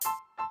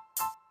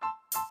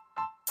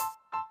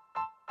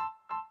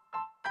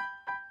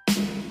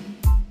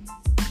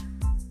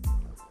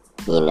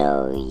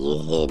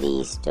You hear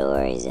these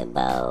stories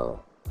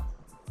about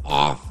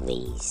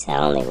athletes. I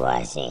only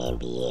watch the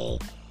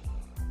NBA,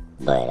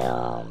 but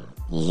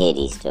you hear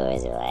these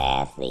stories about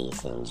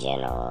athletes in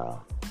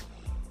general,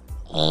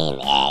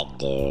 and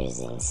actors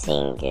and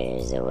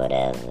singers or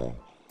whatever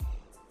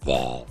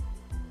that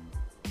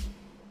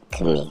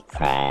commit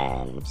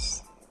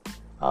crimes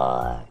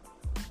or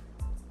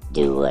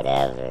do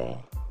whatever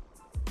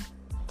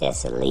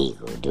that's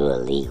illegal, do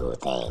illegal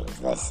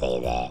things, let's say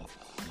that.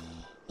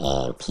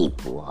 And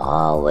people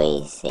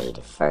always say,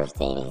 the first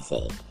thing they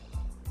say,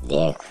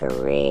 their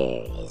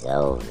career is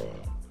over.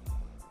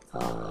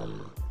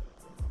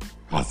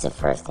 That's the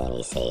first thing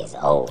they say, is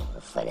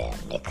over for them.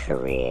 Their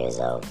career is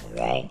over,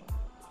 right?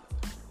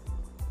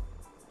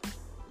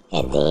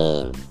 And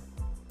then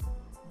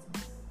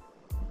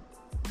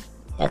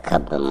a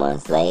couple of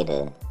months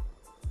later,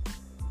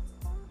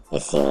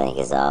 it seems like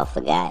it's all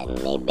forgotten.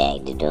 They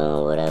back to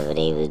doing whatever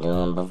they was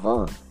doing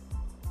before.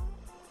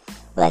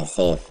 Like,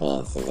 say, for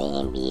instance,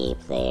 an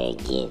NBA player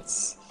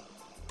gets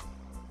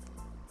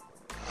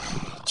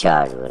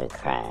charged with a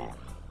crime,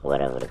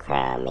 whatever the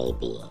crime may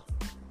be.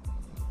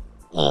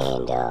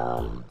 And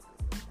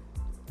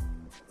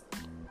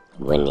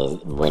when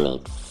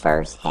it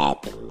first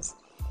happens,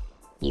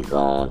 you go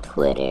on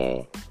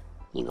Twitter,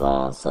 you go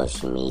on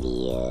social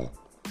media,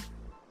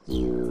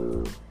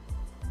 you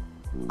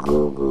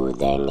Google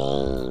their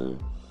name,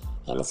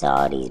 and it's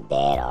all these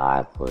bad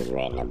articles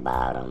written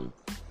about them,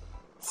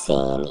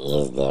 saying,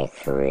 is their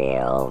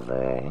career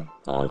over?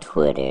 On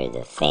Twitter,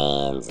 the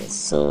fans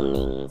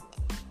assuming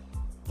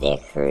their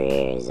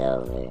career is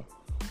over.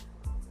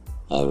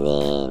 And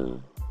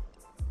then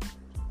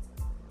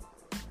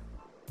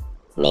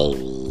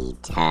maybe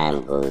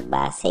time goes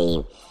by,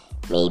 say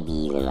maybe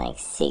even like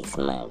 6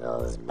 months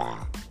goes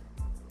by,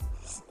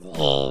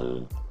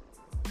 and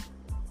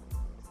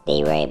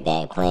they right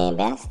back playing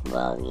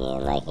basketball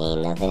again like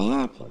ain't nothing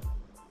happened.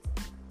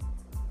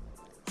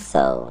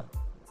 So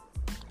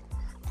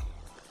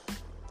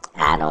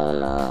I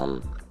don't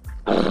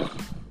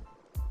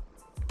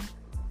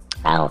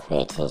I don't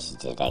pay attention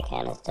to that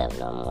kind of stuff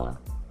no more.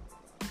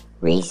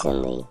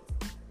 Recently,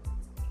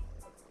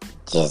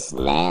 just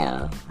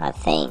now, I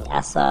think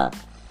I saw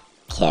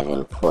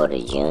Kevin Porter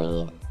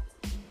Jr.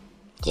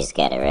 just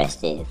got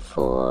arrested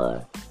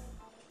for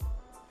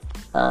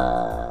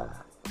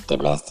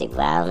domestic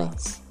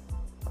violence,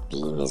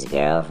 beating his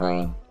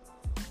girlfriend,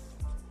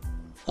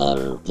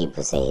 and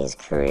people say his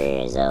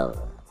career is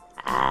over.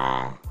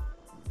 I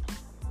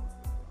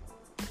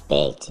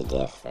beg to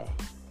differ.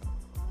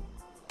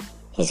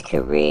 His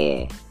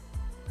career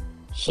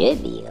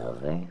should be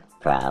over,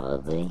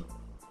 probably,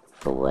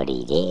 for what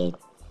he did,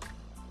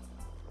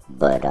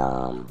 but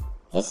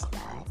it's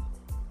not.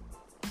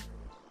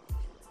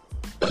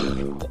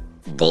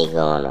 They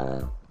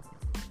gonna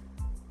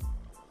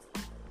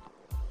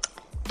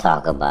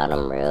talk about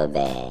him real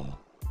bad.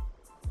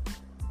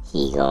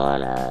 He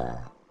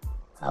gonna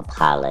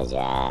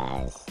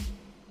apologize,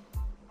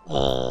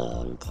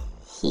 and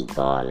he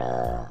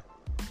gonna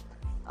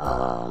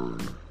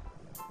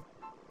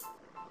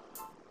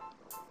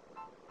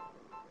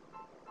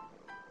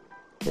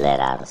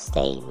let out a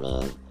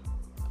statement,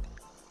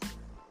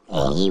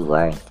 and he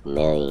worth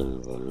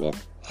millions and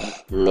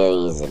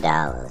millions of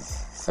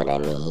dollars. So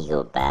that means he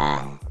could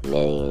buy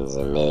millions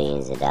and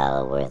millions of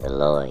dollars worth of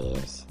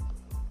lawyers.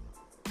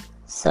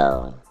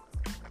 So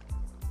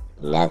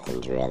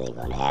nothing's really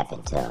gonna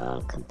happen to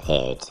him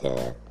compared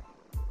to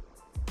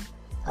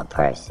a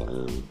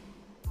person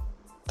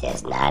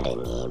that's not in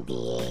the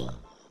NBA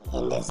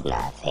and that's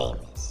not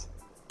famous.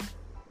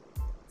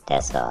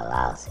 That's all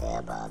I'll say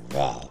about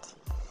that.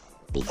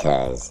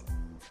 Because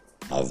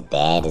as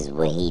bad as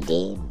what he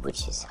did,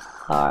 which is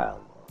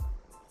horrible,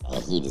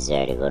 and he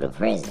deserved to go to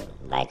prison,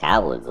 like I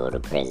would go to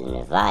prison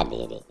if I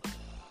did it.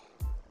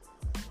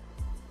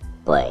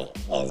 But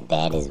as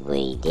bad as what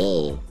he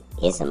did,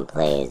 there's some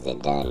players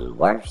that done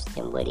worse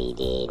than what he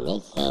did, and they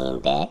came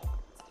back.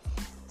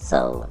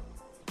 So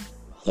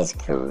his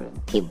career,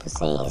 people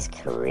saying his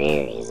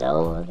career is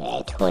over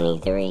at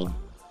 23,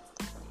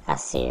 I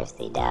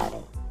seriously doubt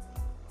it.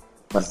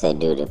 What's that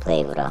dude that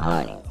played for the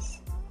Hornets?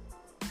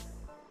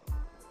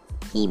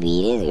 He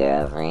beat his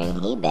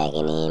girlfriend. He back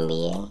in the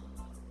NBA.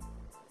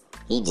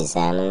 He just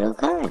signed a new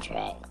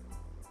contract.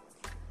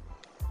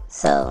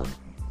 So,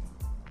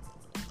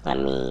 I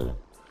mean,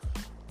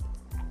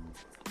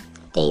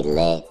 they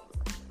let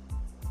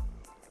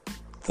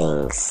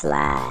things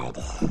slide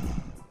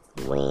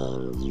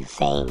when you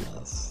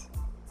famous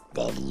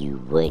that you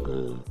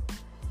wouldn't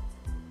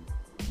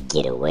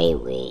get away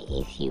with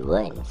if you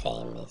wasn't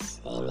famous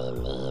and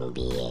in the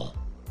NBA,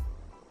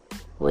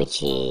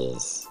 which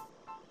is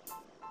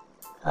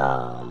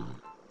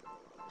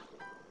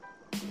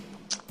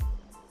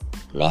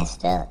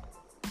messed up.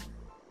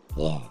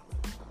 Yeah,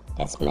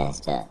 that's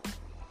messed up.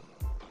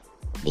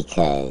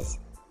 Because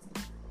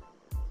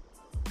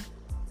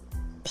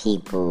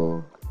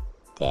people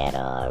that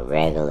are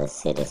regular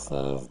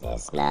citizens,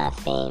 that's not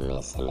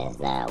famous and that's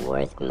not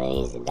worth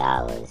millions of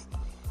dollars,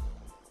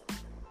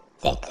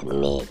 that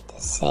commit the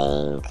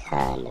same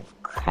kind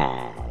of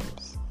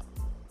crimes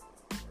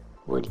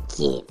would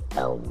get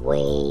a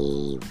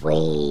way,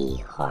 way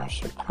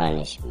harsher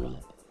punishment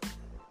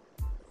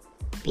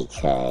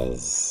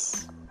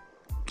because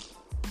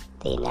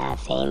they're not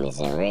famous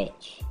and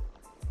rich.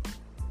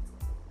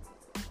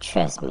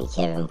 Trust me,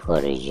 Kevin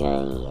Porter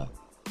Jr.,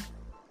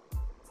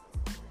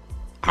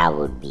 I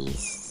would be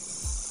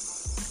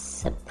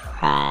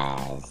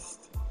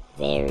surprised,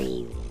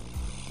 very,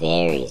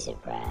 very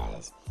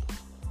surprised,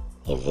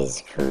 if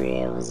his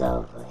career was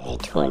over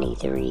at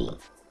 23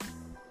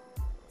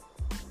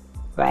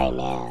 right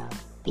now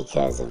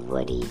because of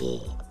what he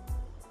did.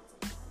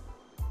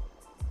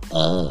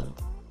 And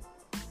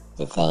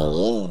the thing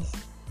is,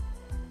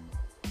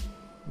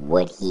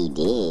 what he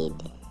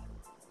did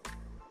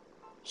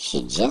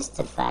should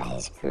justify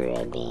his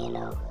career being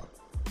over.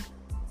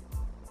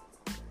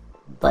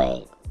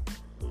 But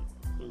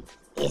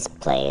it's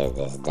players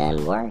that's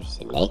done worse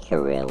and their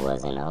career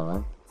wasn't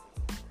over.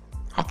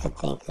 I could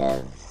think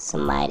of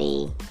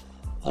somebody,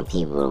 and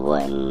people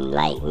wouldn't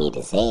like me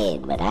to say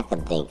it, but I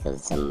could think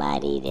of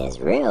somebody that's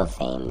real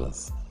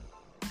famous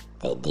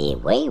that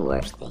did way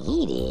worse than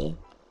he did.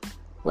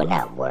 Well,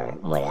 not worse.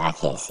 Well, I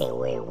can't say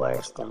way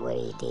worse than what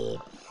he did,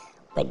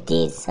 but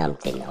did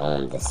something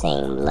on the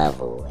same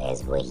level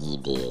as what he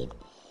did.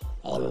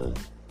 And,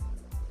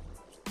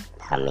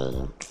 I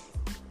mean,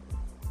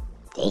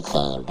 they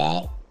came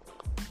back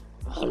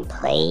and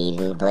played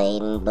and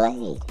played and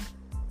played.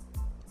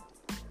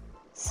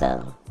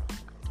 So,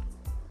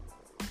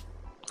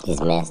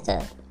 it's messed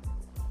up.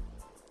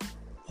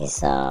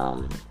 It's,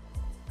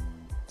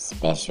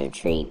 special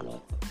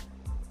treatment,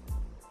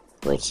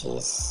 which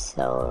is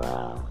so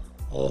wrong.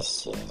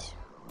 It's just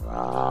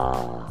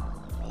wrong,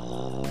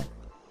 man.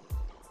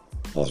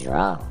 It's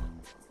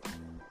wrong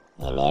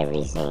in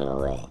every single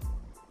way.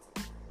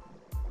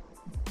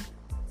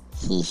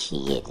 He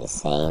should get the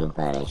same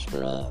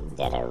punishment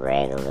that a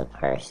regular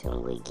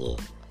person would get.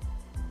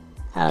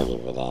 I don't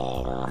give a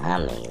damn on how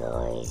many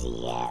lawyers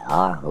he got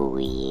or who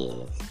he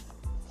is.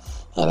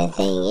 And the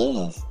thing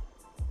is,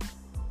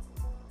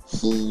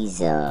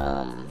 he's,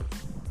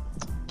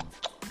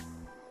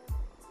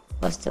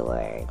 what's the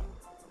word?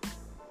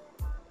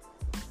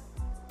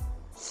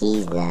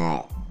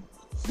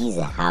 He's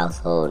a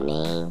household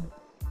name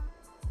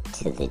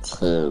to the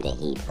team that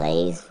he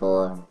plays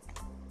for.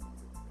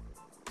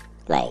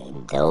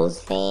 Like,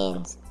 those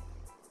fans.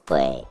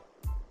 But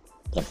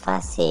if I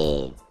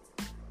said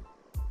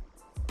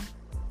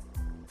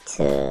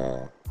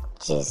to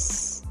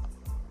just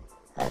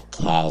a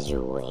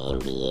casual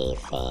NBA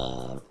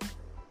fan,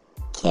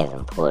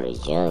 Kevin Porter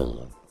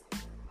Jr.,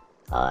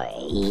 or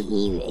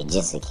even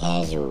just a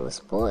casual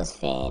sports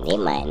fan, they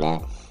might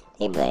not,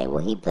 they be like, well,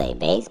 he play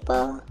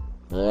baseball?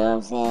 You know what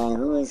I'm saying?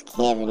 Who is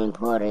Kevin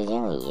Porter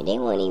Jr.? They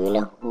won't even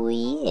know who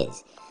he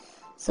is.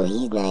 So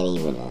he's not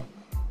even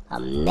a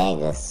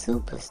mega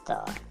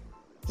superstar.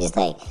 Just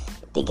like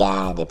the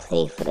guy that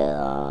played for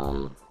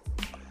the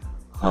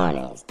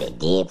Hornets, that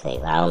did play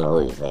for, I don't know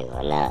who he played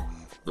for now.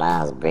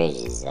 Miles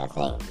Bridges, I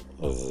think,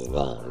 is his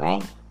name,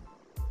 right?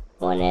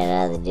 One of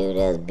that other dude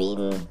that was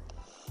beaten?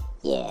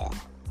 Yeah.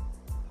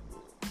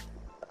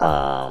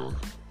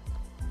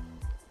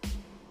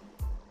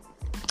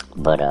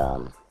 But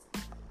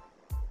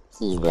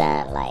he's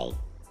not like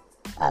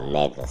a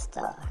mega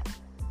star.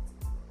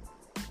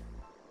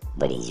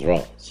 But he's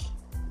rich.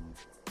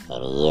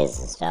 And he is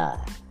a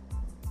star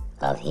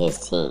of his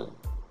team.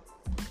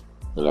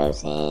 You know what I'm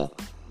saying?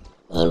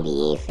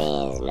 NBA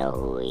fans know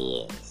who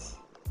he is.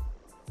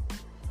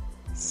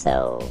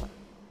 So,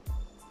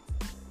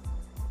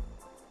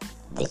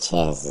 the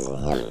chances of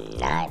him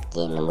not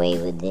getting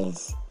away with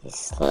this is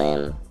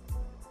slim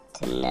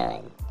to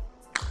none.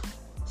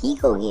 He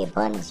go get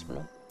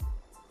punishment.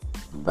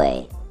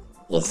 But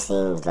it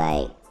seems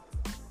like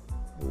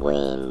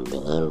when the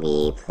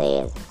NBA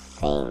players are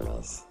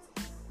famous,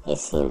 it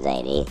seems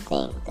like they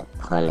think the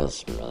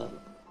punishment,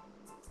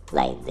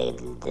 like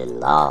the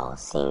law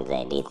seems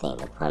like they think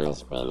the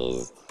punishment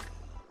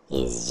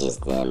is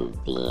just them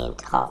being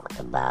talked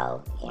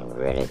about and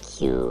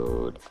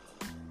ridiculed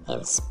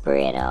and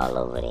spread all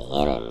over the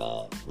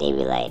internet. They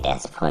be like,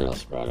 that's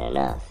punishment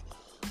enough.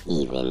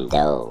 Even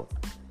though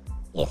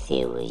if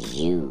it was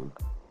you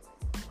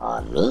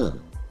or me,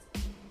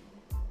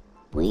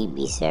 we'd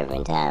be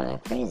serving time in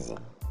prison.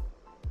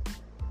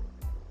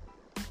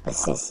 But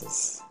since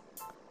it's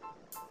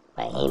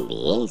an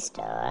NBA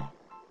star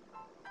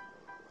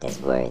that's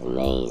worth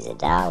millions of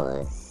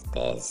dollars,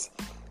 that's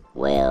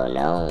well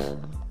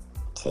known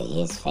to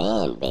his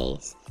fan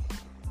base,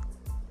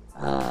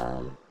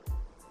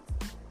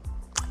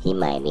 he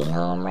might be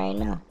home right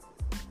now,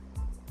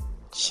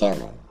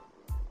 chilling,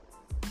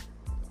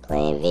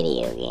 playing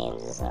video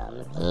games or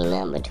something. He ain't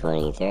number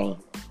 23.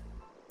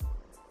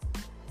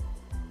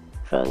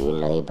 So, you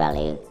know, he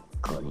probably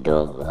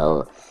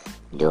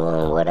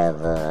doing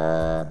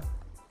whatever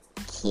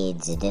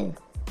kids do,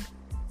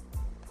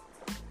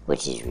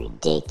 which is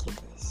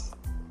ridiculous.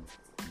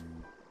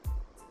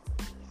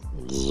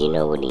 Do you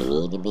know what he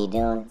need to be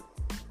doing?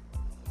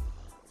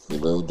 He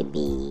need to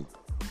be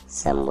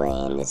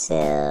somewhere in the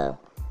cell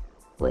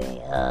with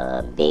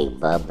Big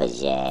Bubba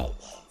Jack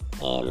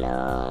and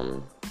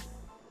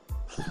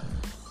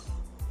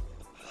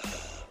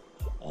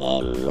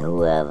and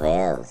whoever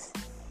else.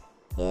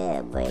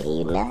 Yeah, but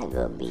he not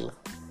gonna be.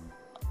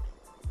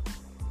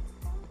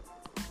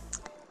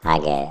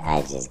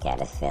 I just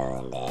got a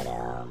feeling that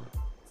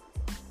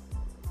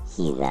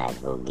he's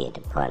not gonna get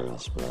the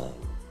punishment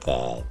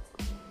that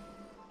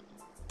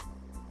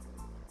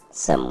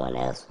someone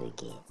else would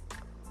get.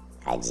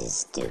 I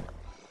just do.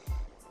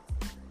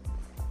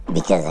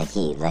 Because I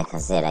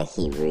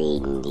keep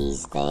reading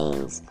these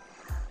things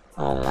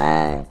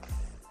online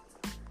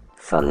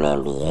from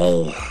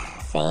NBA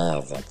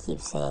fans that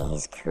keep saying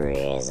his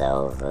career is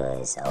over,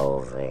 it's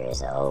over,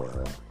 it's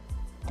over.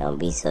 Don't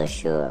be so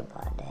sure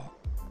about that.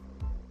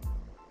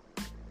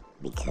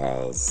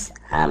 Because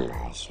I'm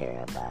not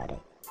sure about it.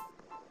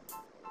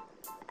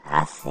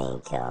 I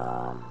think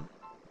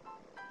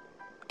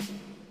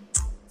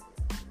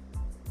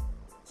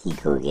he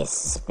could get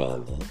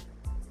suspended.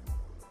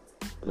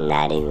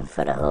 Not even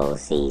for the whole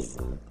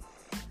season.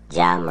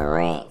 Ja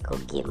Morant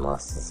could get more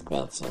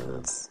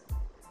suspensions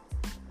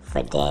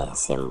for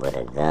dancing with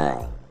a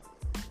gun.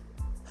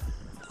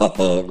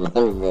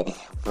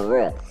 For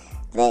real.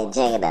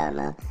 Check it out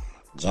now.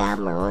 Ja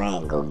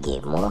Morant go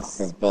get more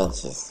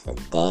suspensions for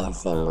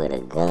dancing with a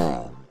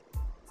gun.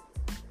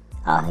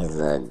 All his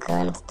little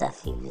gun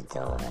stuff he was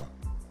doing.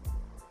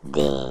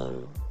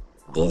 Than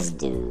this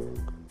dude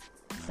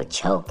for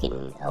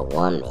choking a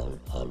woman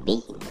and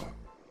beating her.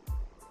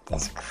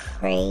 That's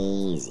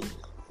crazy.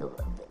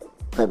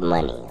 Put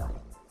money on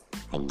it.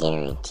 I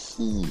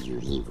guarantee you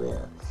he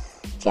will.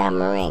 Ja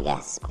Morant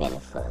got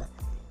suspended for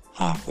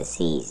half the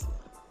season.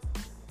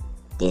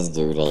 This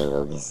dude ain't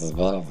gonna get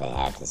suspended for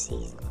half the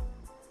season.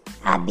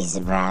 I'd be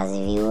surprised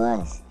if he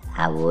was.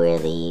 I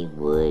really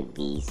would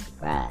be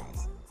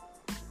surprised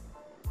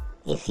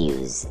if he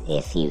was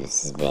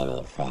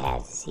suspended for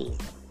half the season.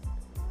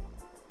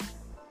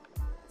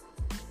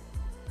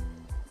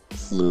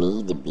 He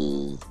need to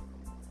be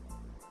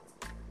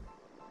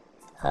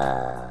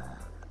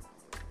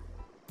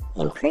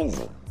in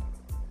prison,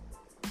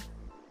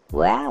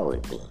 where I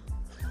would be.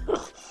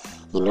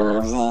 You know what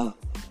I'm saying?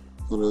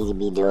 He need to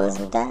be doing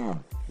some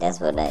time. That's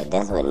what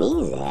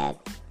needs to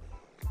happen.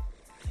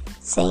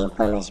 Same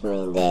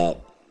punishment that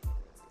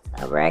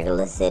a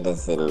regular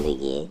citizen would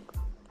get,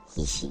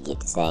 he should get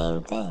the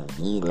same thing.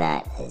 He's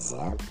not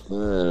exempt. He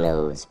ain't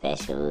no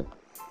special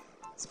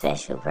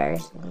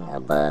person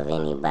above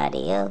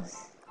anybody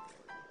else.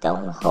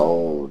 Don't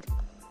hold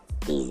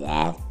these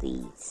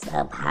athletes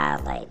up high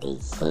like they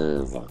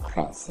kings and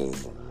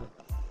princes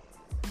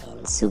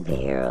and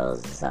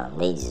superheroes or something.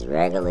 They just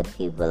regular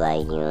people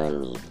like you and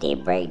me. If they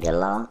break the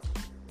law,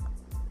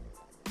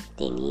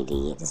 they need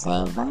to get the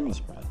same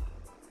punishment.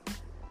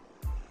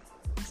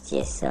 It's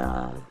just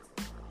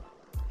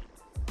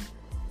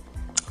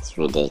it's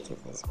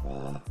ridiculous,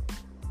 man.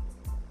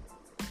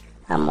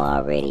 I'm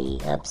already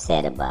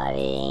upset about it.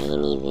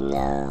 Ain't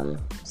even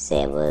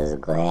said what was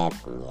gonna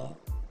happen yet.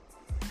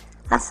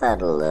 I saw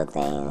the little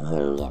thing of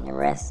him getting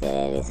arrested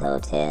at his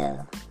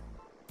hotel.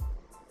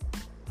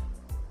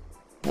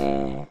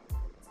 Yeah,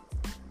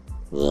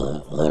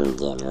 him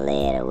getting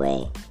led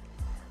away.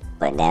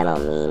 But that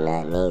don't mean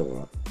nothing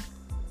either.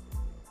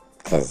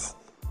 Cause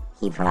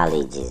he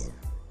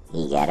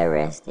got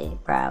arrested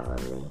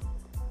probably.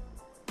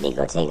 They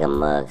go take a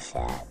mug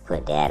shot,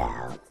 put that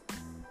out.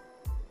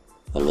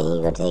 And then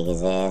he go take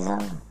his ass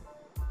home.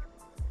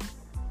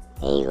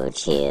 And he go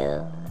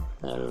chill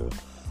and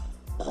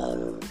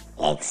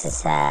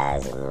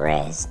exercise and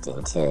rest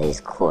until his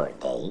court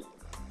date.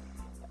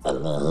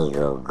 And then he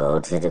go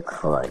to the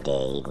court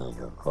date and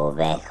he go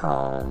back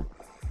home.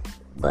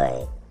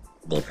 But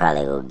they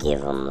probably go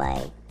give him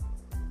like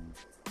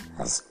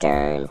a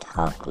stern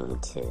talking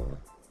to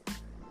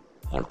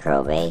and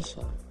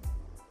probation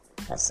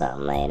or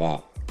something like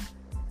that.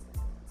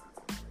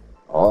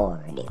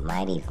 Or they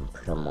might even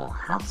put him on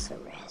house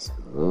arrest.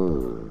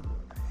 Ooh,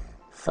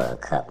 for a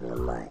couple of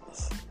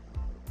months.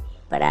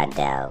 But I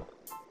doubt,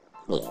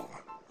 yeah,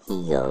 he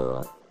ain't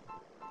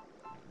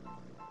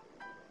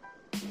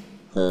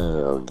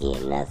gonna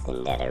get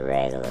nothing that a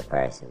regular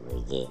person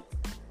would get.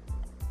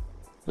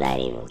 Not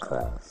even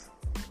close.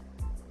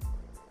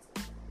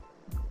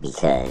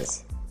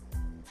 Because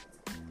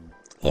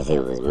if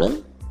it was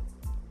me,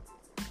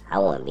 I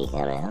wouldn't be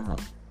coming home.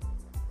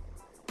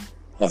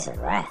 It's a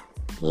wrap.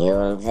 You know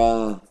what I'm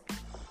saying?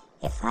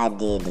 If I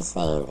did the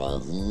same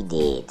thing he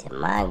did to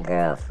my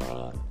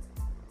girlfriend,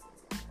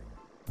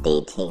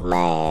 they take my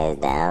ass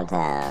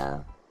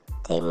downtown,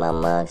 take my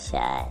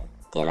mugshot,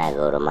 then I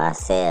go to my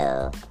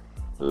cell,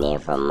 and then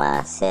from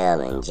my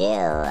cell in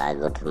jail, I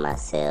go to my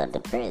cell to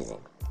prison.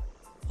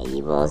 And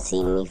you won't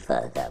see me for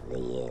a couple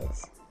of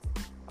years.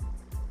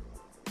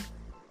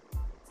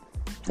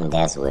 And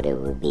that's what it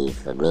would be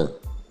for me.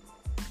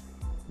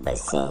 But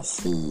since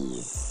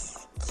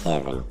he's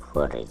Kevin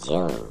Porter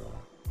Jr.,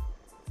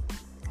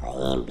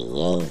 an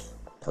NBA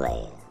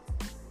player,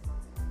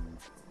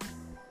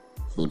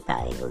 he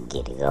probably gonna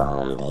get to go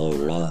home to his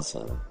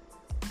mansion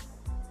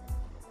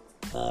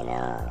and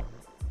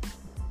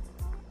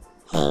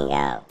hang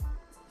out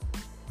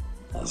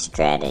and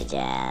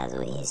strategize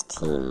with his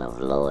team of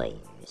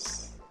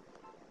lawyers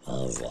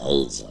and his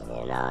agent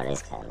and all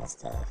this kind of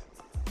stuff.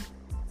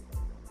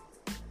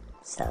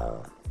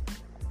 So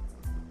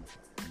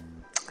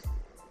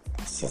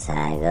that's just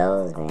how it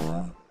goes,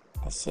 man.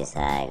 That's just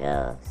how it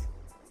goes.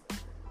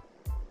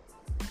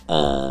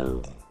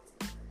 And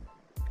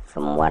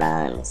from what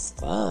I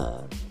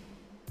understand,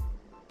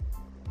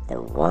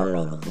 the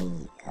woman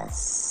he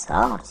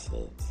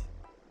assaulted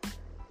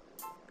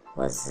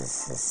was a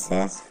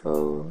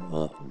successful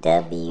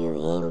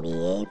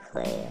WNBA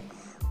player,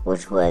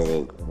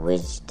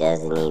 which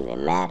doesn't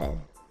even matter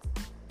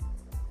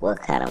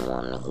what kind of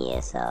woman he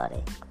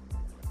assaulted.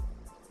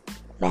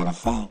 Matter of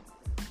fact,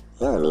 it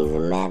don't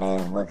even matter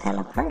what kind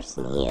of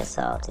person he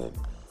assaulted.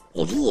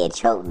 If he had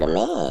choked the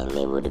man,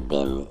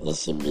 it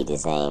should be the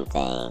same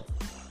thing.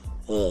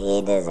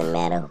 It doesn't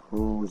matter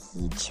who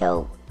he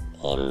choked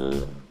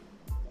and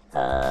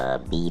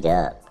beat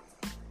up.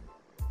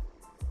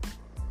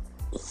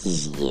 He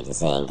should get the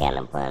same kind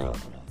of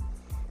punishment.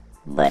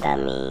 But I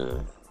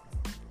mean,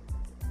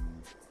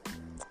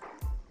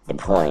 the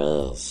point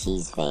is,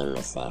 she's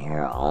famous in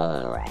her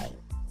own right.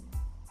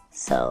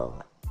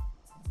 So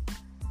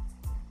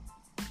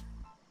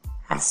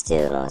I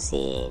still don't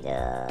see it.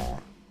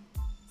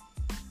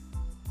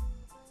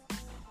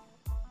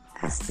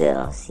 I still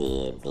don't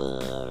see it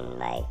being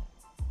like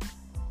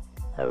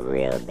a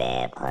real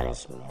bad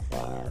punishment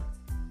for him.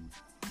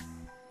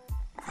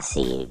 I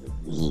see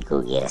he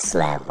could get a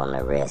slap on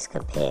the wrist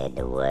compared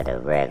to what a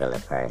regular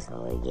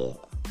person would get.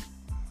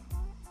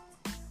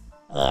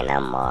 And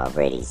I'm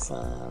already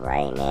saying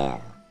right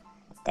now,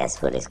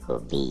 that's what it's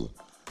gonna be.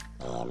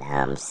 And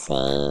I'm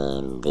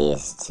saying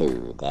this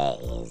too, that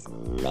is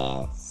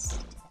messed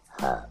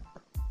up.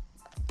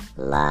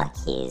 Lock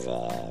his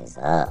ass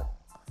up.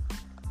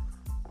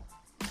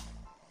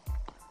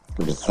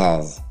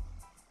 Because,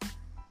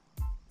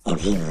 and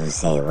people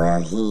say,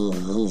 well,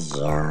 he's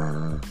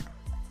young.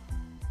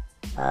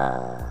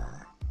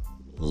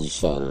 You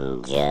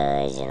shouldn't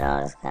judge and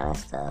all this kind of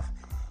stuff.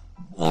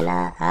 And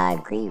I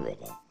agree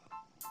with it.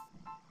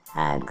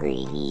 I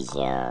agree he's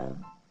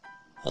young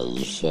and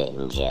you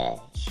shouldn't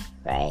judge,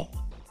 right?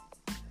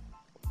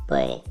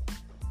 But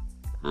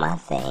my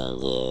thing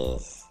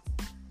is,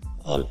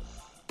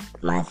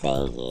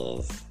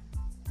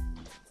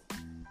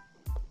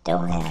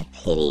 don't have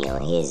pity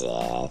on his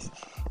ass,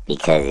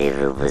 because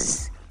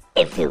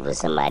if it was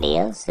somebody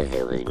else, if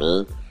it was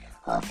me,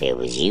 or if it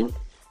was you,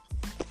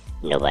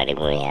 nobody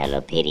would have no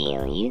pity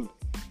on you.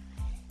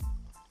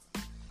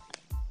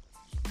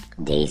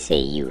 They say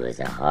you was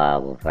a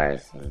horrible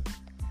person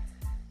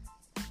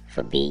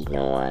for beating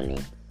a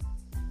woman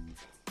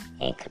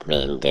and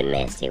committing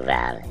domestic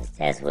violence.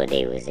 That's what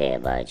they would say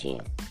about you.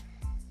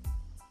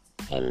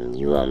 And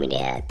you want me to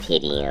have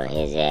pity on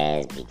his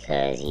ass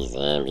because he's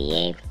an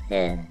NBA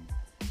player?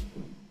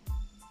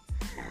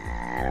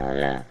 I don't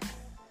know.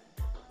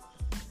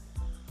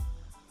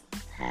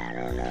 I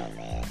don't know,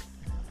 man.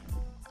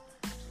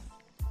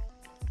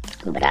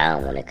 But I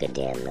don't want to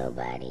condemn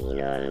nobody, you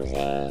know what I'm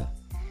saying?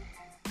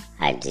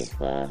 I just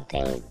want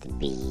things to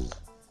be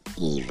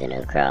even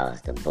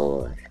across the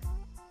board.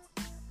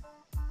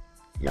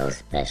 No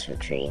special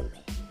treatment.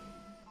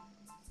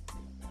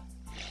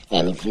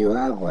 And if you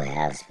are going to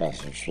have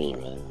special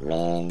treatment,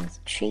 man,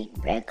 treat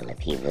regular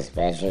people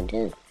special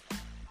too.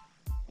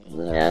 You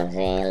know what I'm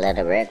saying? Let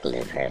a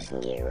regular person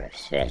get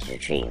special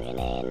treatment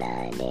every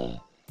now and then.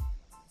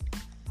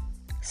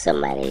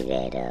 Somebody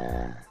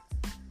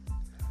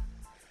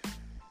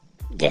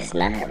that's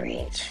not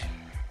rich.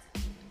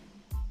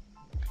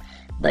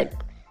 But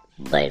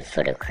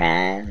for the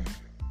crime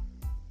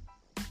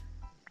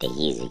that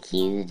he's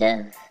accused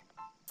of,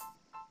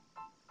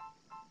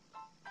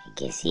 I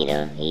guess he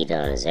don't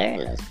deserve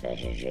no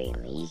special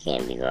treatment. You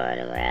can't be going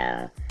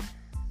around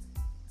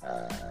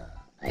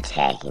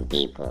attacking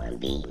people and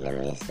beating them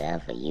and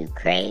stuff. Are you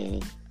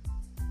crazy?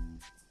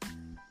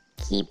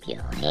 Keep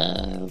your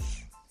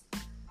hands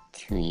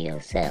to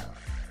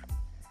yourself.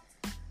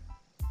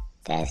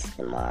 That's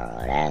the moral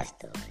of that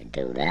story.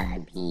 Do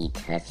not be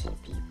touching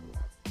people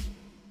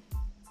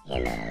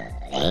in an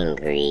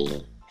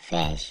angry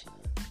fashion.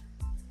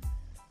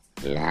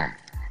 Nah,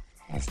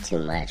 that's too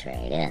much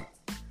right there.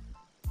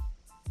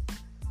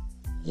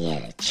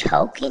 Yeah,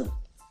 choking?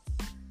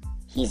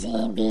 He's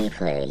an NBA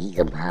player. He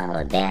can palm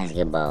a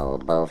basketball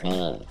with both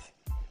hands.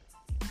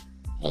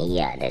 And he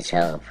out there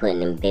choking, putting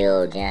them big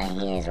old giant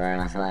hands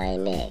around somebody's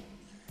neck.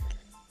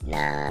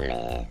 Nah,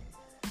 man.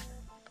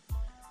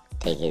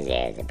 Take his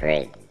ass to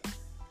prison.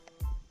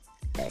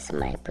 Let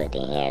somebody put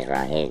their hands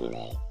around his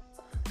neck.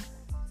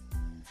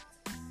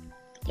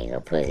 They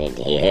gonna put their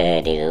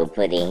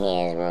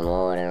hands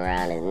more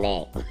around his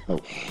neck. You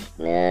know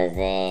what I'm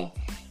saying?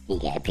 He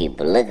got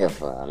people looking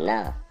for him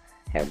now.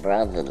 Her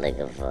brother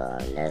looking for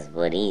him. That's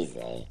what he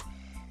say.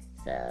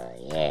 So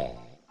yeah,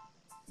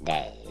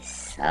 that is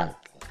something.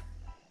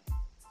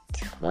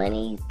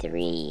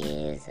 23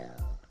 years old.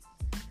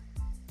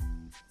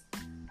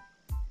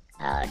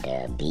 out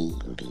there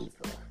beating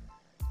people.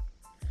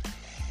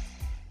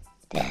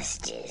 That's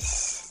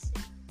just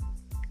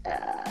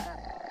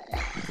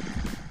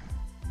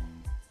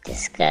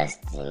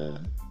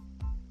disgusting,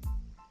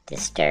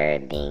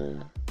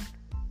 disturbing,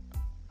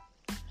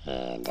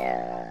 and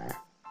a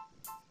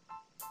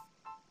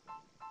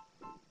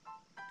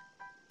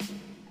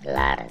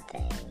lot of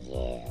things,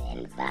 yeah,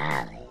 and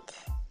violent.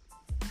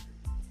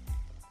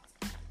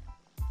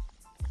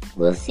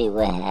 We'll see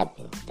what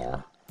happens,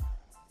 though.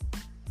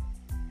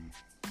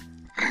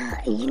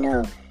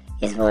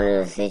 It's one of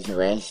those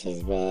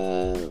situations,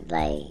 man,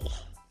 like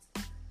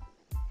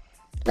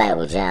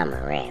with Ja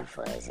Morant,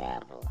 for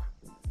example.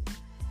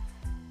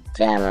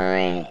 Ja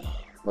Morant,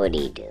 what'd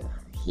he do?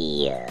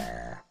 He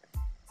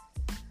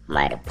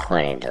might have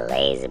pointed a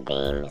laser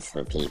beam at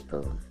some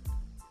people.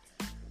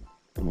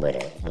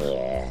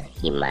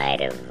 He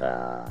might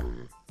have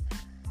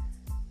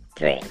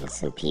threatened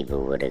some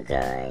people with a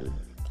gun.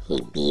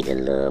 He beat a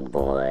little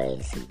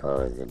boy,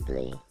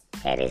 supposedly,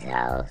 at his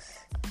house.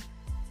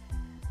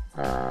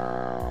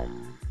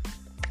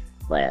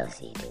 What else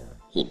he do?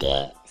 He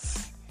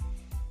danced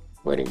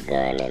with a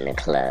gun in the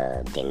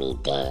club, then he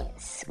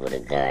danced with a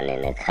gun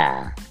in the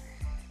car.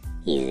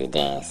 He's a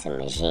dancing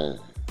machine.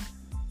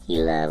 He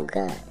loved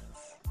guns.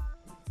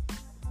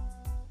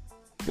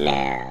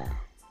 Now,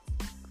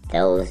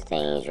 those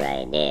things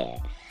right there,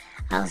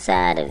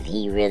 outside of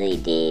he really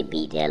did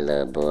beat that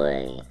little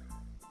boy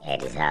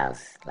at his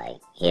house, like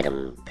hit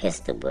him,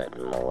 pistol whip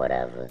him or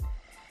whatever,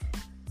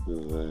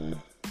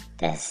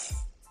 that's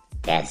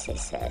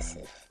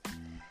excessive.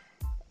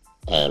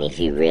 And if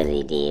you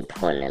really did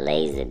point a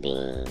laser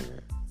beam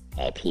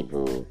at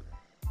people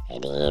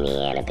at the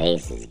Indiana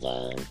Pacers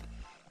game,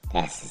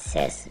 that's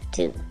excessive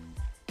too.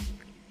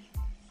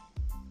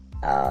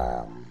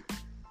 I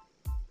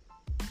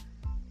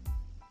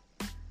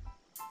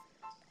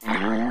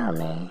don't know,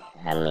 man.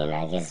 I mean,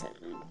 I guess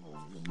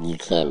you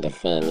can't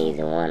defend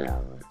either one of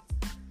them.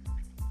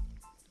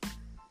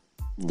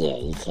 Yeah,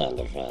 you can't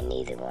defend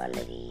either one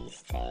of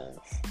these things.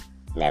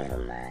 Never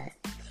mind.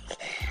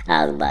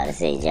 I was about to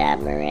say Ja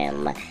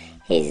Morant,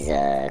 his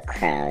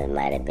crown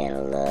might have been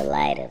a little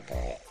lighter,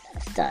 but I'm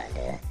starting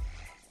to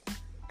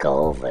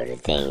go over the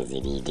things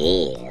that he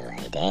did and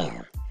like,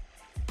 damn,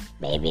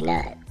 maybe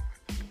not.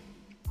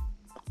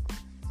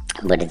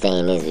 But the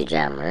thing is with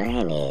Ja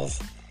Morant is,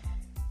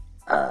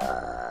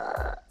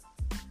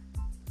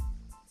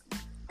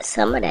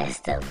 some of that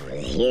stuff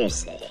was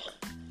hearsay.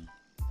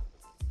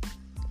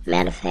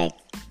 Matter of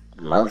fact,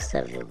 most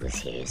of it was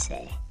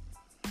hearsay.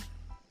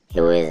 It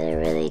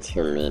wasn't really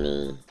too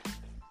many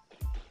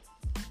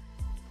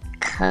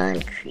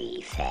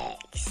concrete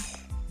facts.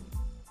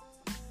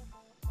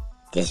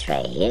 This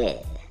right here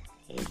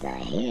is not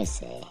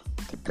hearsay.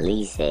 The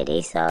police said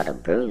they saw the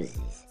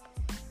bruises.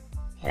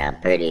 And I'm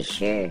pretty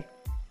sure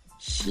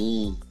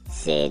she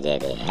said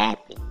that it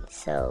happened.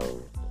 So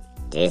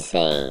this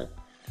ain't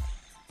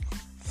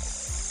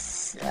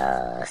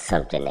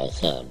something that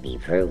can't be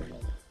proven.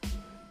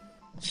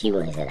 She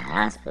went to the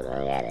hospital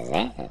and got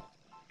examined.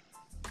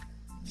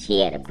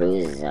 She had the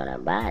bruises on her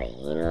body,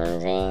 you know what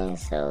I'm saying?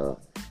 So,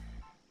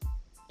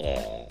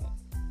 yeah.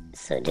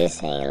 So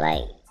this ain't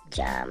like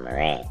Ja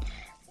Morant.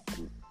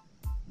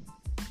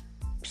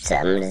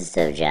 Some of the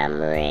stuff Ja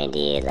Morant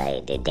did,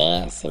 like the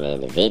dancing in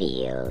the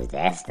videos,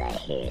 that's not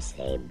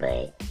hearsay,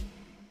 but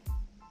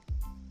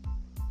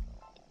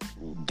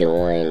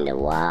doing the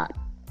walk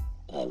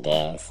and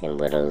dancing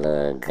with a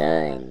little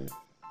gun,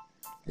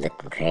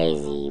 looking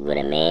crazy with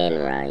a man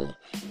around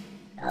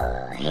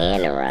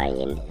hand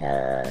around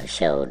your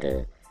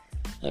shoulder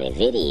in a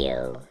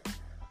video,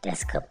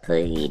 that's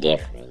completely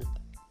different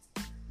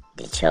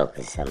than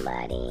choking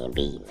somebody and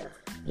beating them.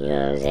 You know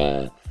what I'm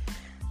saying?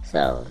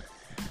 So,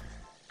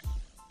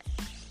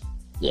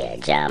 yeah,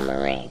 Ja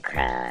Morant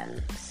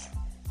crimes,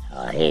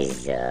 or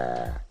his,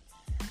 the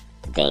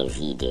things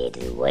he did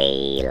is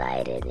way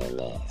lighter than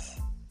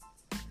this.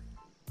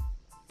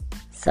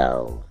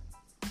 So,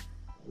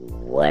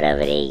 whatever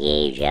they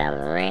gave Ja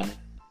Morant,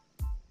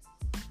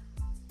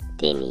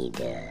 they need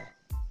to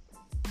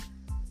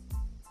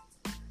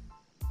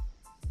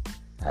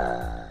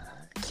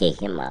kick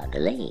him out the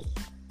league.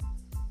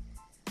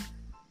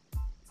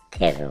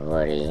 Kevin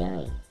Porter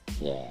Jr.,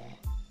 yeah.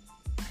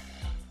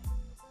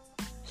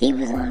 He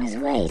was on his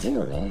way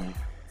too, man.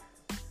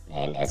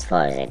 And as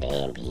far as at the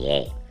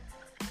NBA,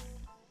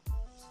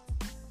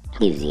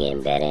 he was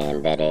getting better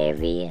and better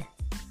every year.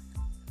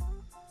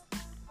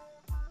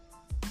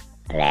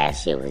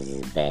 Last year was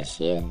his best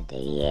year that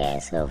he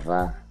had so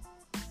far.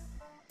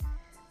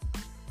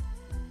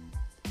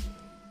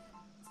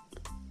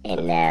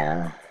 And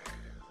now,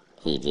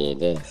 he did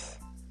this.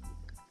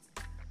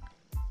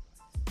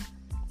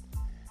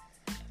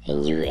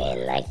 And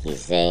like you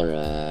say,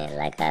 man,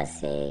 like I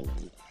said,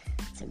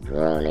 to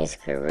ruin his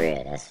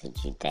career, that's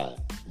what you think.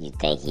 You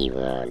think he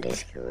ruined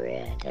his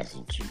career, that's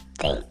what you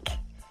think.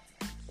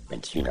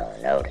 But you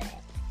don't know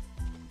that.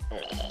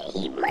 Man,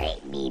 he might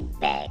be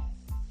back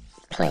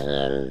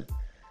playing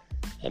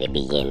at the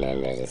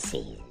beginning of the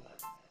season.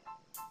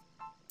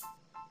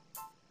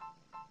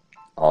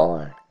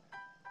 Or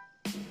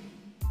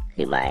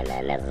he might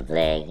not never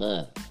play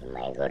again. He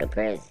might go to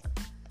prison.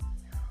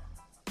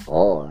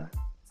 Or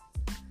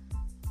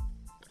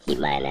he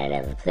might not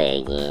ever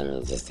play again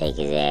and just take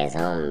his ass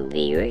home and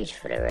be rich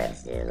for the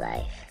rest of his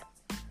life.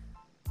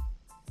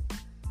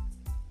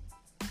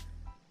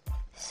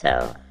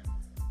 So,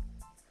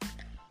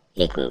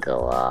 it can go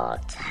all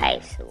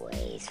types of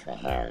ways for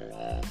him,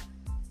 man.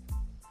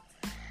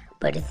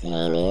 But the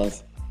thing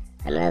is,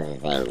 another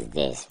thing is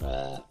this,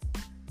 man.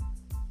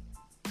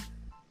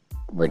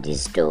 With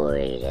this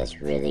story,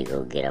 that's really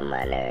gonna get on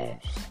my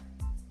nerves.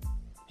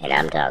 And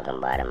I'm talking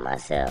about it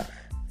myself.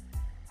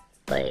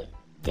 But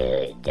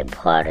the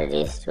part of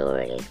this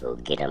story that's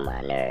gonna get on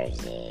my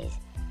nerves is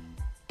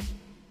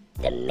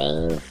the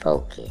main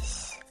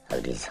focus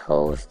of this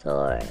whole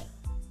story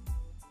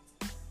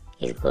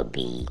is gonna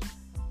be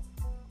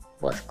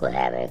what's gonna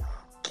happen to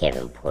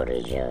Kevin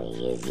Porter Jr.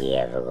 Is he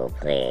ever gonna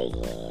play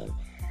again?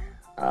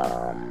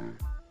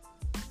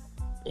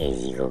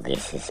 Is he gonna get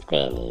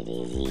suspended?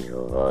 Is he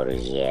gonna go to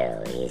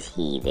jail? Is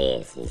he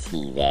this? Is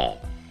he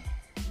that?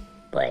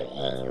 But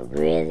ain't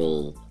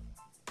really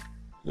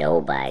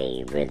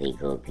nobody really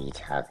gonna be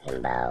talking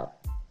about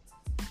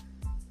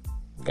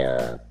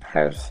the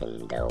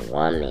person, the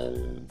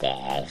woman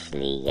that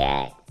actually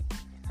got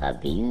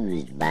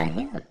abused by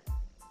him.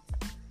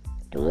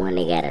 The one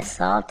that got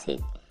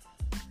assaulted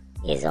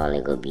is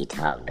only gonna be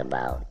talked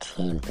about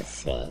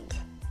 10%.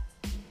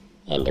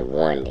 And the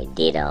one that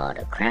did all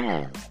the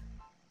crimes,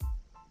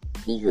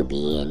 he could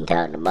be in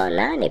talking about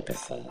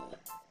 90%.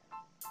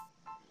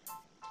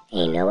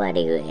 Ain't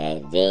nobody they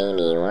ain't even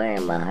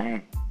worrying about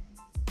her.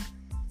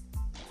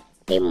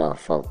 They more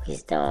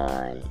focused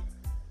on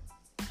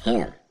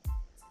him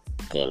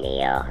than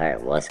they all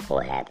heard what's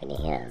gonna happen to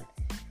him.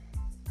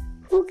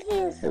 Who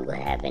cares what's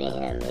gonna happen to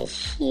him? Is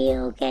she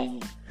okay?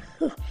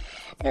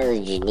 That's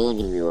what you need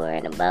to be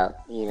worrying about.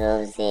 You know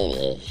what I'm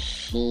saying? Is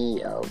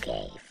she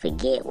okay?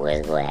 Forget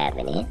what's gonna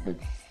happen to him.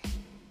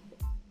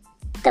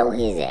 Throw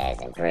his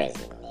ass in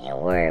prison and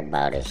worry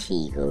about if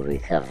she gonna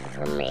recover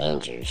from her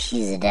injury.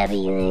 She's a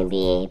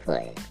WNBA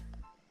player.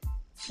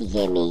 She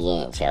can't be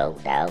getting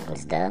choked out and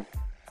stuff.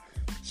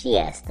 She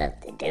got stuff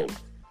to do.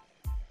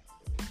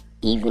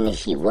 Even if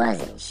she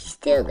wasn't, she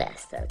still got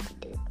stuff to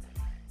do.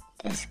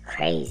 That's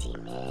crazy,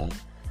 man.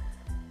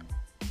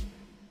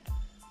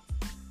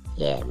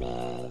 Yeah,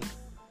 man.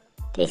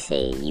 They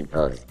say we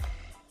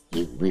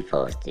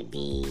supposed to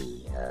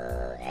be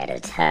at a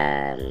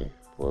time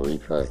where we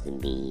supposed to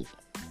be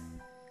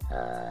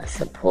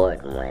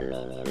supporting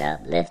women and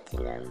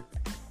uplifting them,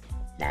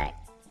 not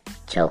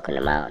choking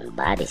them out and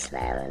body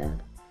slamming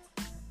them.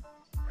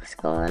 What's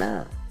going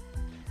on?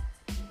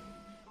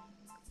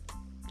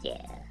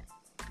 Yeah.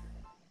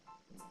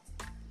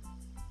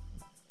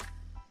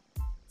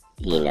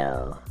 You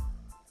know,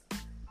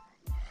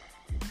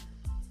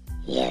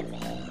 yeah,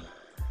 man.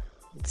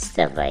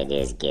 Stuff like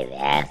this give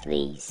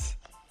athletes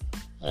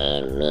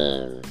and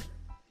men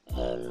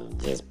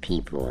and just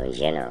people in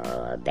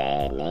general a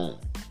bad name.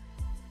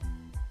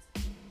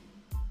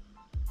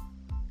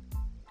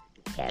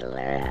 Gotta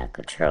learn how to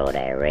control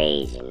that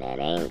rage and that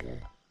anger.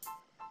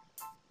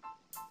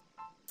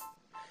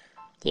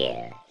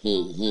 Yeah,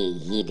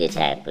 he the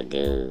type of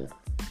dude.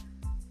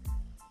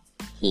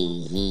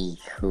 He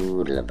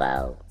cool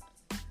about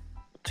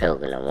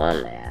choking a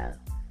woman out,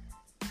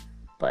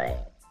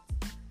 but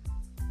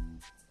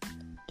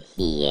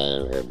he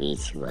ain't gonna be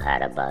too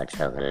hot about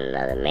choking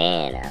another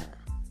man out.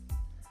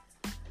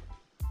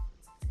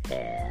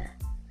 Yeah.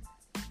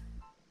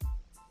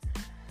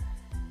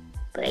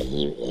 But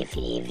if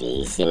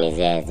he send his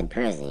ass to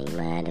prison, he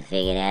might have to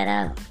figure that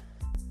out.